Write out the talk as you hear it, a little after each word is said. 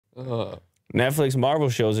Netflix Marvel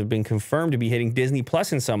shows have been confirmed to be hitting Disney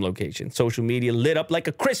Plus in some locations. Social media lit up like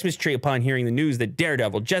a Christmas tree upon hearing the news that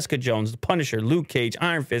Daredevil, Jessica Jones, The Punisher, Luke Cage,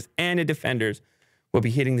 Iron Fist, and The Defenders will be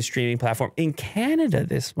hitting the streaming platform in Canada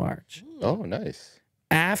this March. Oh, nice.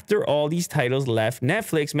 After all these titles left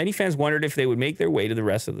Netflix, many fans wondered if they would make their way to the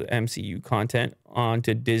rest of the MCU content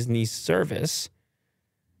onto Disney's service.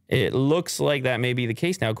 It looks like that may be the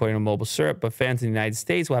case now, according to Mobile Syrup, but fans in the United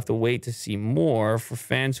States will have to wait to see more. For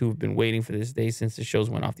fans who have been waiting for this day since the shows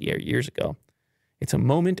went off the air years ago, it's a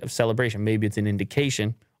moment of celebration. Maybe it's an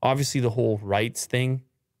indication. Obviously, the whole rights thing,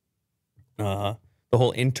 the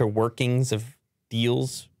whole interworkings of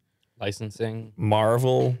deals, licensing,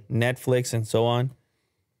 Marvel, Netflix, and so on.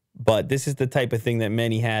 But this is the type of thing that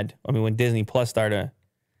many had. I mean, when Disney Plus started to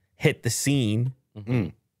hit the scene,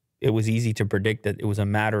 it was easy to predict that it was a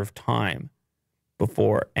matter of time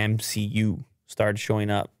before MCU started showing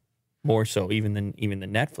up more so, even the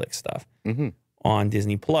Netflix stuff on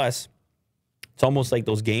Disney Plus. It's almost like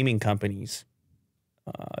those gaming companies.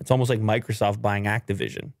 It's almost like Microsoft buying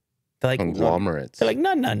Activision. They're like conglomerates. They're like,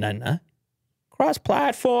 no.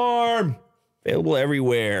 Cross-platform, available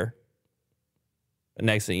everywhere. The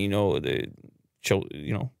next thing you know, they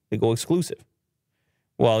go exclusive.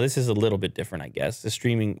 Well, this is a little bit different, I guess. The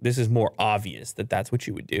streaming, this is more obvious that that's what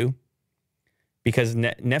you would do, because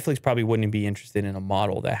Netflix probably wouldn't be interested in a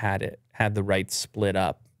model that had the rights split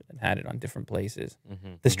up and had it on different places.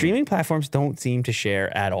 The streaming platforms don't seem to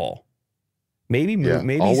share at all. Maybe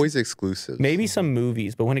always exclusive. Maybe some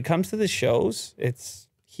movies, but when it comes to the shows, it's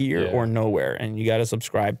here or nowhere, and you got to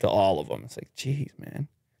subscribe to all of them. It's like, geez, man.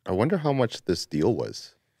 I wonder how much this deal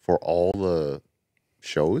was for all the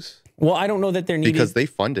shows. Well, I don't know that there needed... Because they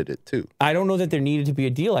funded it, too. I don't know that there needed to be a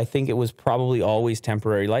deal. I think it was probably always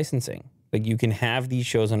temporary licensing. Like, you can have these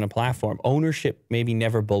shows on a platform. Ownership maybe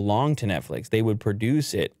never belonged to Netflix. They would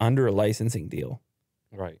produce it under a licensing deal.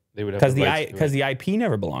 Right. They would have because the IP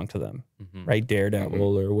never belonged to them, right?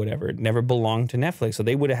 Daredevil or whatever. It never belonged to Netflix. So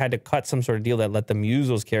they would have had to cut some sort of deal that let them use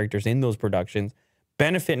those characters in those productions,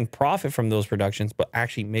 benefit and profit from those productions, but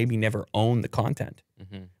actually maybe never own the content.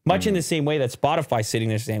 Much in the same way that Spotify's sitting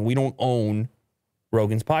there saying, we don't own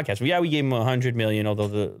Rogan's podcast. Yeah, we gave him $100 million, although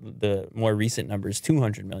the more recent number is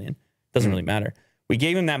 $200 million. Doesn't really matter. We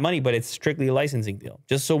gave him that money, but it's strictly a licensing deal,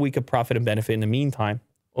 just so we could profit and benefit in the meantime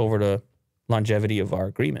over the longevity of our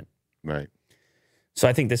agreement. Right. So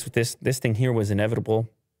I think this thing here was inevitable,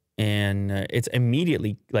 and it's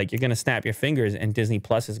immediately like you're going to snap your fingers and Disney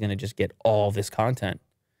Plus is going to just get all this content.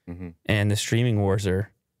 And the streaming wars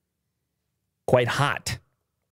are quite hot